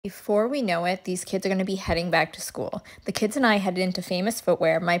Before we know it, these kids are going to be heading back to school. The kids and I headed into Famous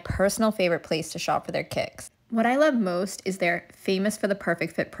Footwear, my personal favorite place to shop for their kicks. What I love most is their Famous for the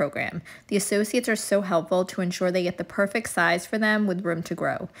Perfect Fit program. The associates are so helpful to ensure they get the perfect size for them with room to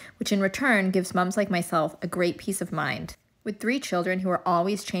grow, which in return gives moms like myself a great peace of mind. With 3 children who are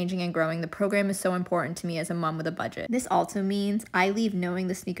always changing and growing, the program is so important to me as a mom with a budget. This also means I leave knowing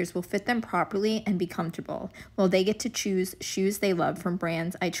the sneakers will fit them properly and be comfortable, while they get to choose shoes they love from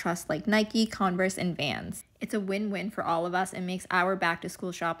brands I trust like Nike, Converse, and Vans. It's a win-win for all of us and makes our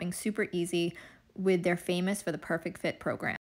back-to-school shopping super easy with their Famous for the Perfect Fit program.